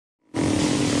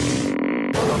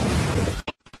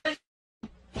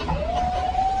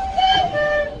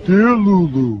Dear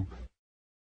Lulu.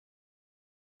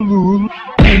 Lulu.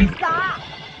 Stop!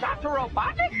 Dr.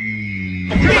 Robotic?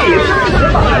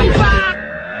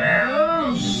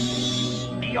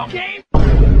 Okay?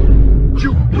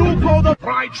 You for the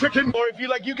fried chicken, or if you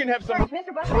like, you can have some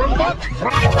robot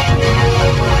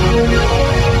fried.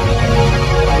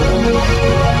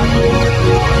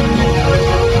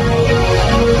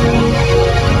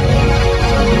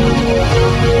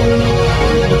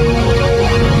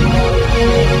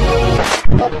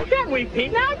 Can we pee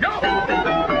now?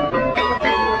 No!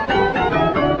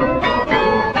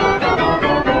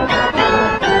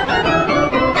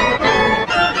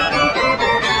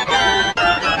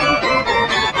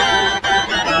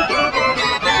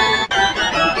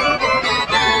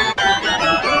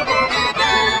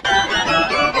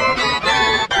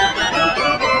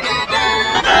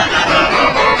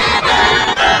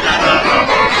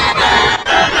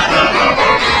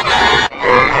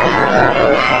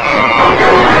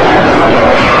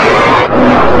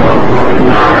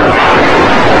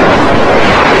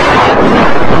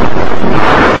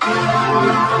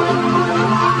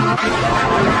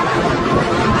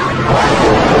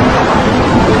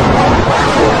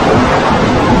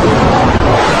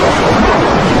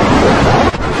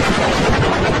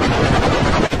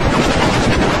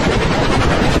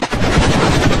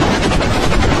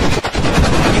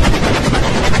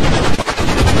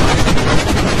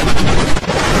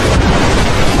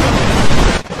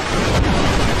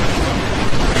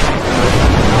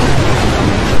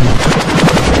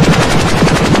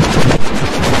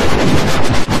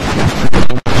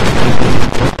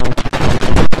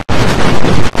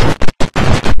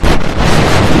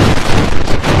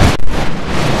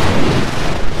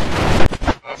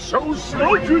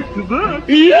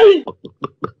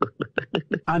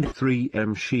 And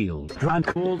 3M shield.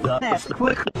 Drank all the nest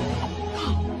quick.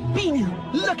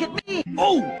 Beanu, look at me!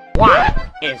 Oh! What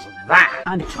is that?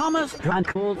 And Thomas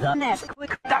drank all the nest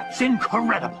quick. That's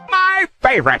incredible! My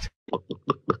favorite!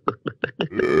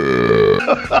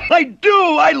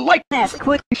 I like nest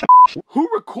quick. Who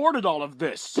recorded all of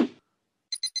this?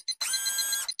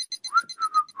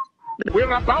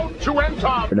 We're about to enter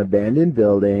An abandoned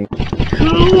building.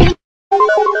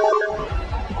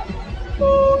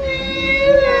 Oh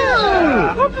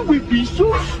yeah! How can we be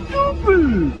so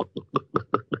stupid?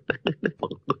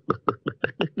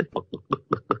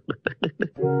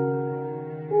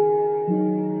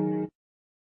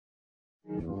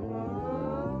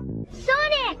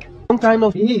 Sonic! Long time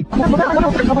no see. We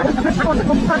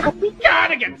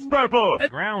gotta get purple!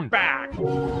 Ground back! Wake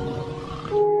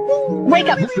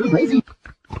up, Mr. Lazy.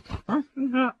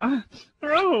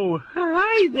 Oh,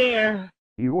 hi there!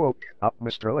 You woke up,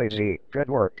 Mr. Lazy. Good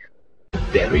work.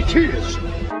 There it is!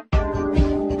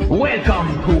 Welcome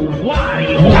to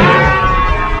Wario!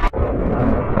 あ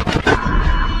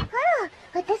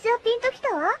ら、私はピンとき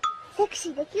たわ。セクシ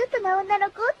ーでキュートな女の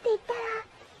子って言ったら。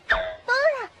ポー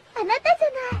ラ、あなたじゃ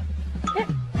ない。え、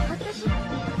私、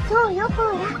そうよ、ポ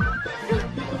ーラ。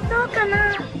そうか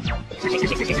な。何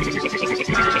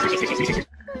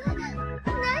あ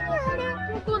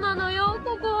れ。どこなのよ、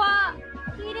ここは。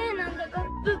綺麗なんだか、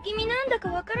不気味なんだか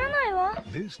わからないわ。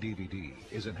This DVD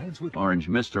is enhanced with Orange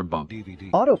Mr. Bump.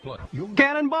 DVD. Autoplay.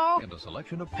 Cannonball? And a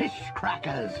selection of Fish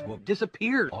crackers will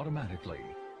disappear. automatically.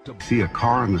 To See a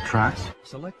car on the tracks?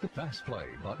 select the fast play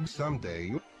button. Someday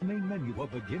you... The main menu will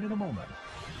begin in a moment.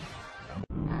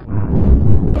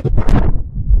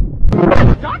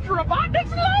 Dr.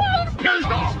 Robotnik's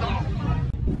lost!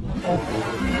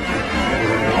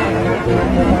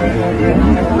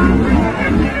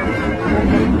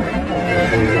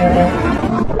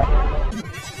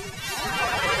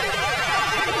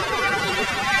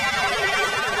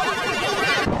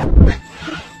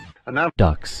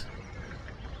 Ducks.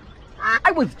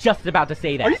 I was just about to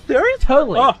say that. Are you serious?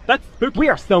 Totally. Oh, that's spooky. We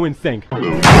are so in sync.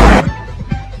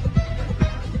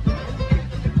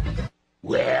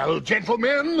 Well,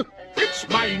 gentlemen, it's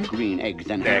my Green eggs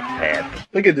and neckhead.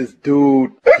 Look at this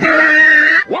dude.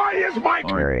 Why is my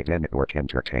Alright, network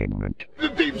entertainment. the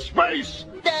deep space?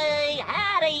 Say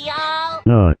howdy, y'all.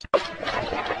 Not.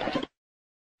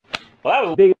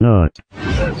 Wow. Big not.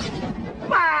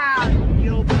 Wow,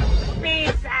 you piece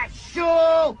of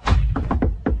shoe!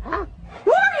 Huh?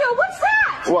 Wario, what's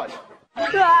that? What?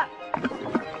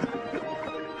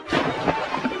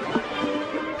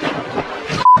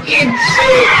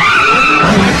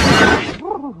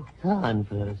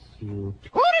 Converse you.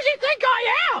 Who does he think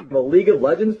I am? I'm a League of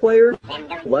Legends player.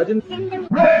 Legends.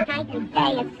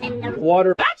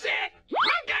 Water. That's it!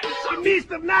 I got some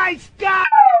Mr. Nice Guy!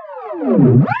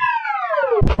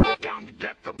 Down to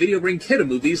depth of Video Brain Kiddo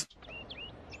movies.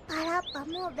 パラッパ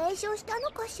もうベ練習したの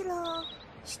かしら。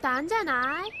したんじゃ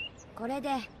ない？これで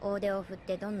大手を振っ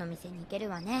てどんな店に行ける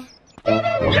わね。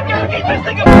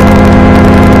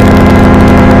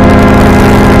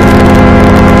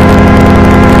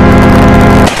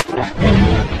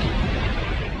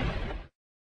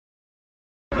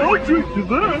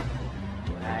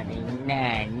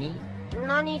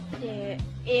何って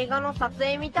映画の撮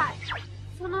影みたい。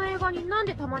その映画になん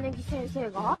で玉ねぎ先生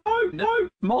が？ No,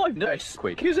 my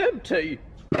Nesquik is empty.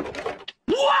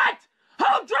 What? Who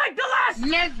drank the last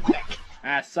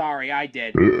Nesquik? Sorry, I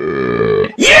did.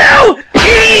 You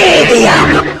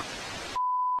idiot!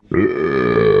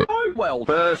 Well,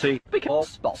 Percy,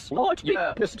 because boss like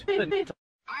yeah, pissed in it.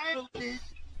 I'll be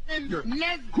in your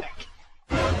Nesquik.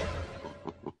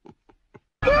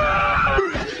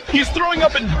 He's throwing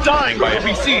up and dying by if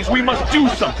he sees we must do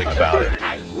something about it.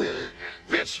 I will.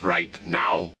 This right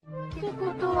now. って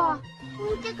ことは、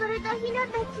置いてかれたヒナ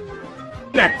たちは。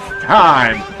Next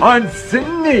time on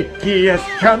Sneakiest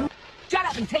Chum. Shut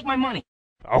up and take my money.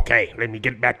 Okay, let me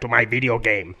get back to my video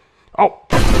game. Oh.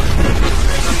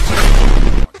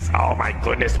 Oh my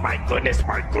goodness, my goodness,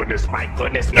 my goodness, my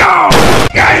goodness. No!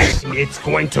 Guys, it's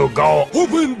going to go.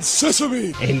 Open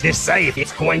sesame! In this safe,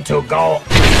 it's going to go.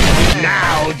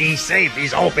 Now the safe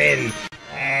is open.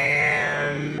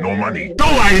 And... No money. No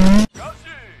line!